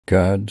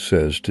God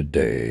says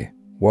today,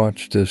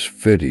 watch this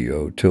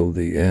video till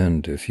the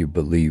end if you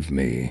believe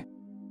me.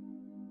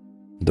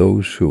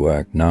 Those who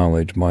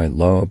acknowledge my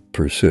love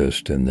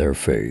persist in their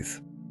faith,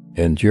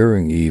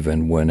 enduring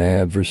even when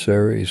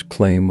adversaries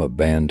claim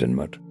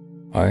abandonment.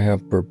 I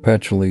have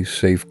perpetually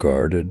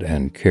safeguarded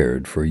and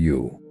cared for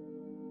you.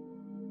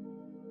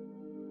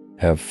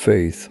 Have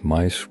faith,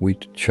 my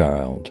sweet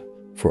child,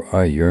 for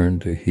I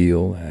yearn to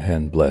heal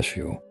and bless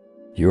you.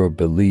 Your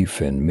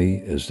belief in me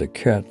is the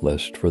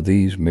catalyst for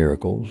these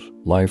miracles.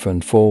 Life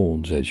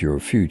unfolds as your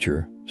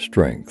future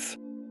strength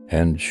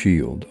and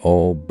shield,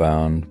 all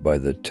bound by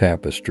the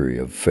tapestry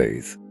of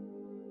faith.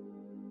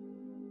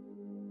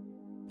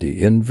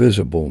 The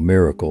invisible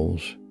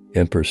miracles,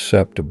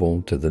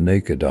 imperceptible to the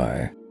naked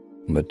eye,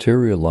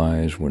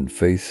 materialize when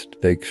faith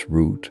takes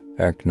root.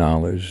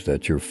 Acknowledge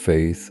that your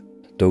faith,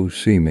 though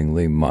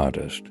seemingly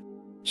modest,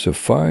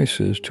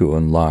 suffices to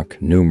unlock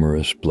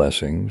numerous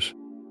blessings.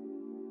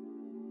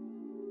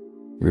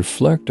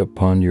 Reflect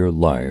upon your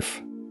life.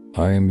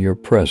 I am your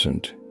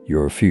present,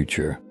 your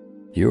future,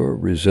 your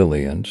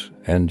resilience,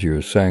 and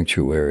your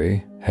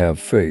sanctuary. Have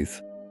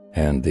faith,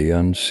 and the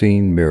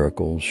unseen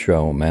miracles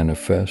shall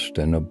manifest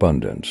in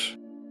abundance.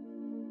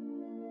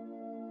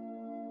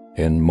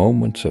 In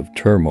moments of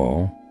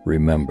turmoil,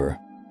 remember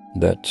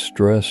that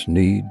stress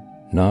need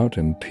not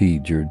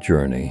impede your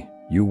journey.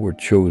 You were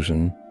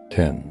chosen,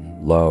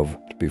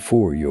 loved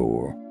before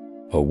your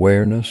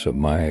awareness of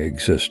my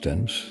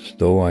existence.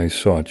 Though I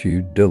sought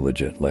you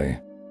diligently,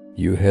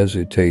 you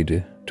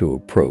hesitated to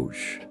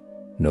approach.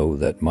 Know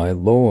that my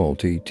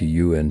loyalty to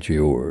you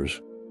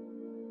endures.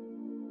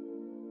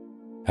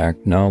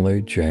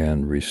 Acknowledge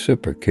and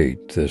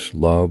reciprocate this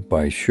love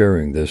by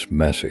sharing this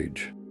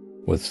message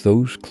with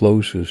those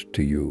closest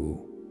to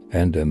you,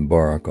 and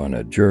embark on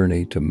a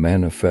journey to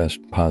manifest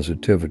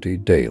positivity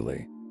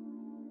daily.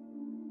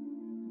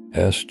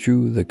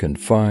 Eschew the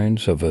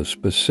confines of a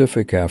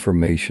specific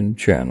affirmation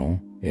channel.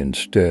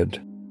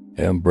 Instead,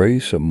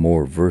 embrace a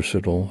more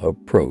versatile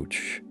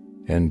approach.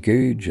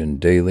 Engage in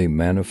daily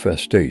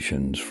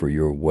manifestations for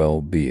your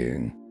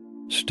well-being,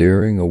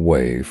 steering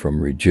away from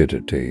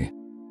rigidity.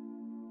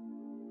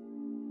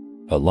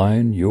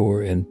 Align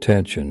your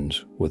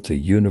intentions with the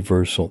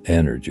universal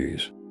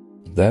energies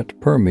that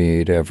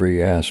permeate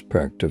every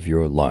aspect of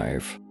your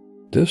life.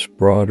 This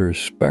broader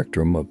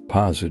spectrum of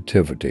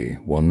positivity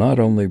will not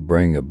only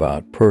bring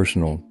about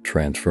personal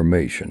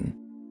transformation,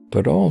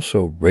 but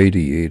also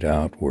radiate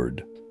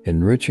outward,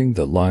 enriching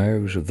the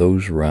lives of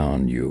those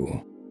around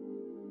you.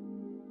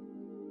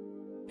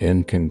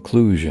 In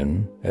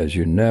conclusion, as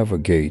you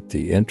navigate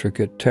the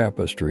intricate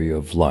tapestry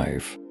of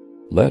life,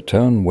 let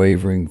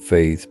unwavering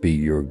faith be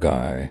your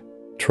guide.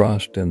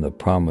 Trust in the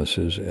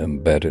promises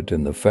embedded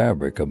in the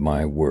fabric of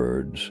my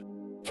words,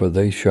 for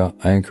they shall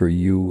anchor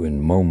you in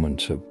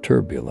moments of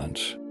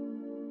turbulence.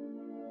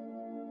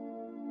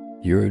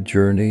 Your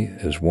journey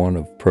is one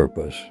of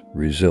purpose,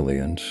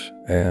 resilience,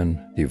 and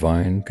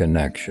divine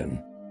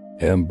connection.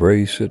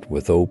 Embrace it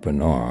with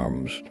open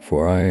arms,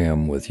 for I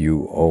am with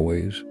you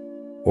always,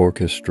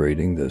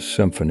 orchestrating the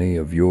symphony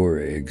of your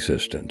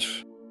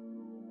existence.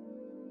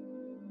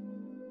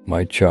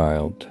 My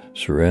child,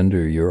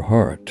 surrender your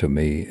heart to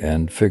me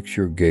and fix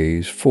your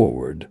gaze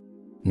forward,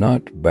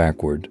 not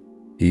backward.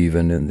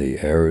 Even in the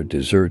arid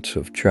deserts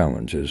of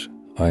challenges,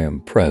 I am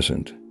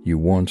present. You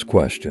once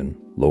questioned,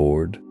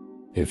 Lord,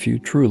 if you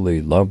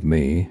truly love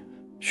me,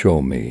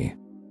 show me.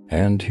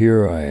 And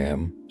here I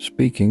am,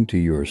 speaking to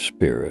your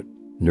spirit,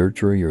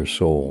 nurturing your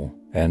soul,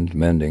 and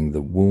mending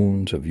the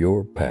wounds of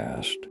your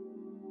past.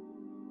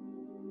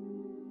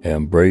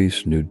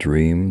 Embrace new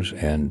dreams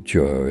and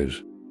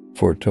joys,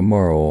 for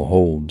tomorrow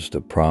holds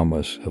the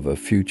promise of a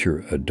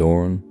future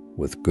adorned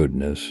with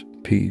goodness,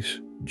 peace,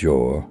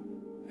 joy,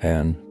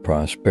 and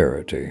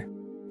prosperity.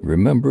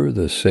 Remember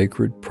the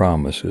sacred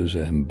promises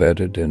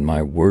embedded in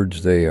my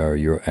words. They are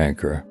your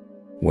anchor.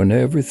 When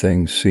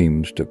everything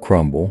seems to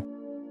crumble,